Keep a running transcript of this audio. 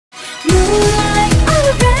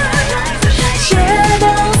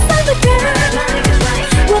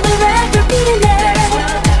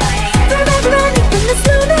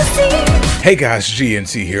Hey guys,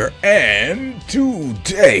 GNT here, and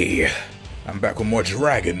today I'm back with more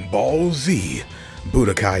Dragon Ball Z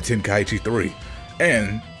Budokai Tenkaichi 3,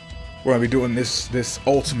 and we're gonna be doing this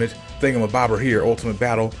ultimate thingamabobber here, Ultimate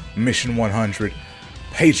Battle Mission 100,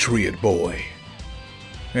 Patriot Boy.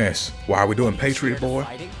 Yes, why are we doing Patriot Boy?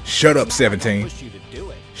 Shut up, 17.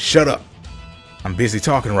 Shut up. I'm busy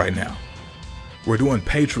talking right now. We're doing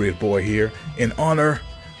Patriot Boy here in honor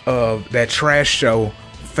of that trash show,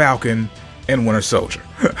 Falcon and Winter Soldier.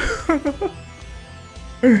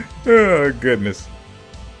 Oh, goodness.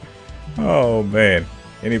 Oh, man.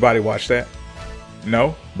 Anybody watch that?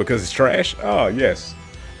 No? Because it's trash? Oh, yes.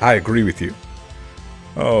 I agree with you.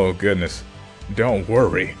 Oh, goodness. Don't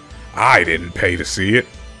worry. I didn't pay to see it.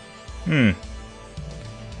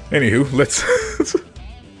 Anywho, let's...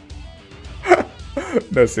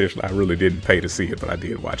 No, seriously, I really didn't pay to see it, but I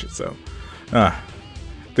did watch it, so...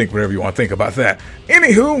 think whatever you want to think about that.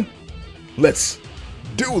 Anywho, let's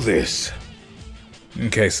do this.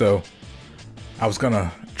 Okay, so I was gonna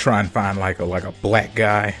try and find like a black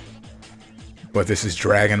guy, but this is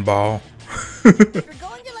Dragon Ball.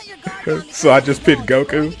 So I just picked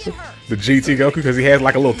Goku, the GT Goku, because he has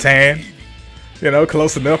like a little tan. You know,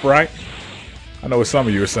 close enough, right? I know what some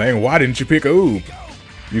of you are saying. Why didn't you pick Oob?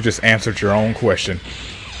 You just answered your own question.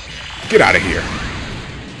 Get out of here.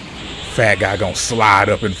 Fat guy gonna slide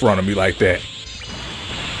up in front of me like that.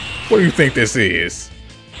 What do you think this is?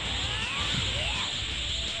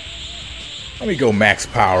 Let me go max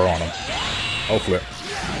power on him. Oh, flip.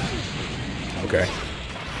 Okay.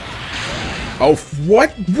 Oh,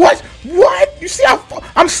 what? What? What? You see how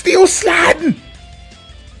I'm still sliding?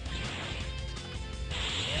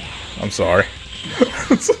 I'm sorry.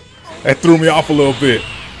 That threw me off a little bit.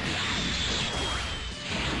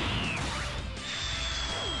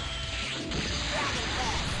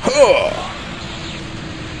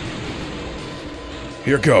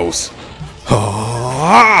 Here goes.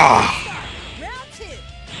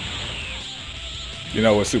 You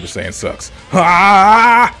know what? Super Saiyan sucks.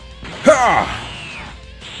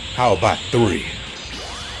 How about 3?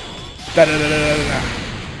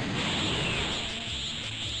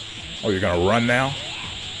 Oh, you're gonna run now?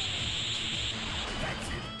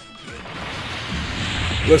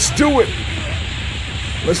 Let's do it.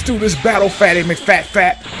 Let's do this battle, Fatty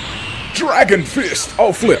McFat. Dragon Fist.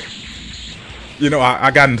 Oh, flip. You know, I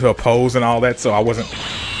got into a pose and all that, so I wasn't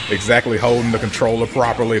exactly holding the controller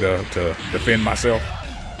properly to defend myself.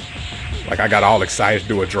 Like, I got all excited to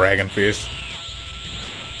do a Dragon Fist.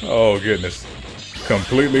 Oh, goodness.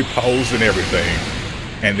 Completely posed and everything.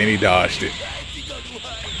 And then he dodged it.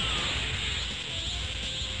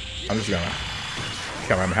 I'm just gonna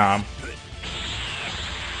Kamehameha.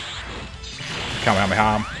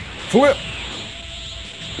 Kamehameha. Flip!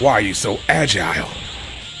 Why are you so agile?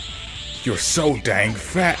 You're so dang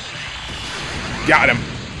fat. Got him.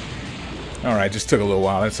 Alright, just took a little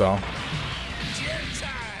while, that's all.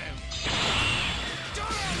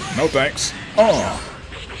 No thanks.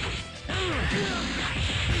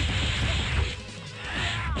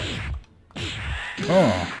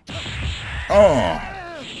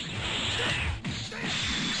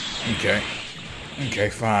 Okay. Okay,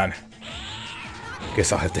 fine.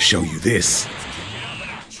 Guess I'll have to show you this.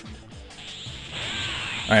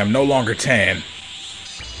 I am no longer tan.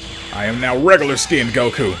 I am now regular skinned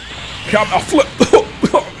Goku. Come, I'll flip.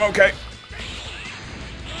 Okay.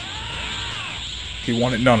 He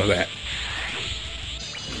wanted none of that.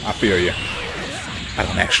 I feel you. I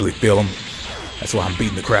don't actually feel him. That's why I'm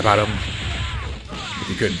beating the crap out of him. If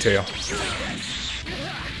you couldn't tell.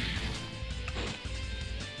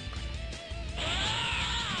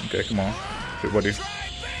 Okay, come on. What is?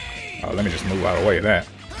 Oh, let me just move out of the way of that.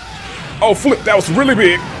 Oh, flip! That was really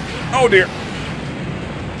big. Oh dear.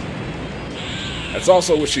 That's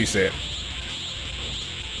also what she said.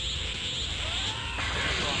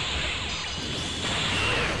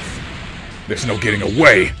 There's no getting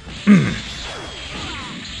away.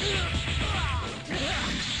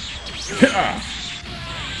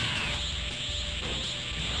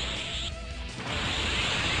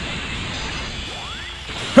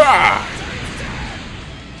 Ha!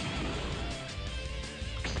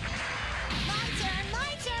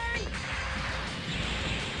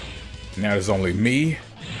 Now there's only me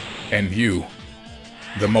and you,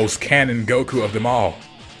 the most canon Goku of them all.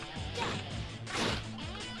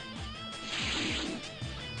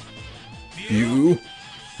 You,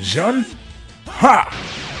 Jun, ha!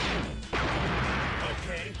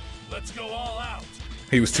 Okay, let's go all out.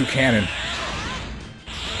 He was too canon.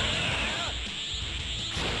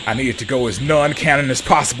 I needed to go as non-canon as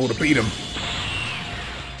possible to beat him.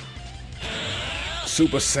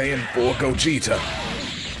 Super Saiyan 4 Gogeta.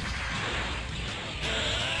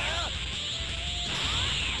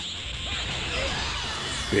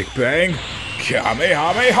 Big Bang.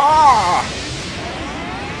 Kamehameha!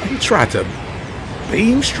 He tried to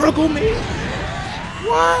beam struggle me?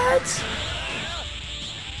 What?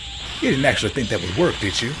 You didn't actually think that would work,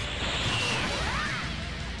 did you?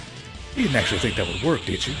 You didn't actually think that would work,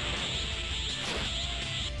 did you?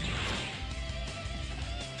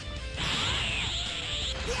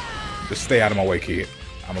 Just stay out of my way, kid.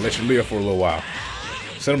 I'm gonna let you live for a little while.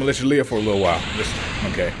 Said I'm gonna let you live for a little while. Just,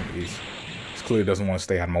 okay. He's clearly doesn't want to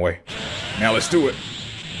stay out of my way. Now let's do it.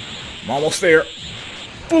 I'm almost there.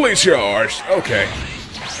 Fully charged. Okay.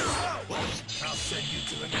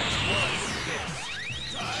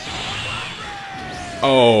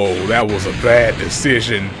 Oh, that was a bad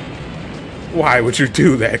decision. Why would you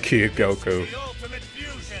do that, Kid Goku?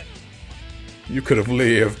 You could have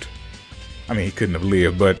lived. I mean, he couldn't have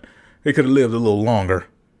lived, but he could have lived a little longer.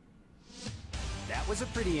 That was a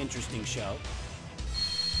pretty interesting show.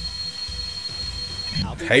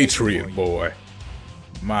 Patriot boy.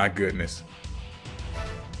 My goodness.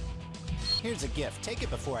 Here's a gift. Take it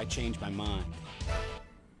before I change my mind.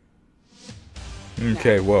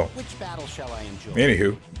 Okay, now, well. Which battle shall I enjoy?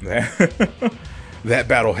 Anywho, that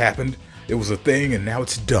battle happened. It was a thing, and now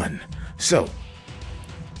it's done. So,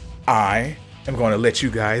 I am going to let you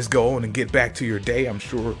guys go and get back to your day. I'm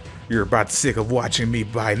sure you're about sick of watching me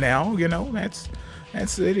by now. You know, that's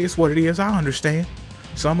it is what it is. I understand.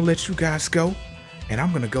 So I'm gonna let you guys go, and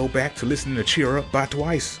I'm gonna go back to listening to Cheer Up by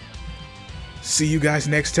Twice. See you guys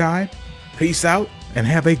next time. Peace out, and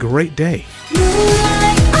have a great day.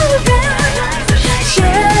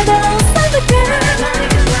 Shadows of the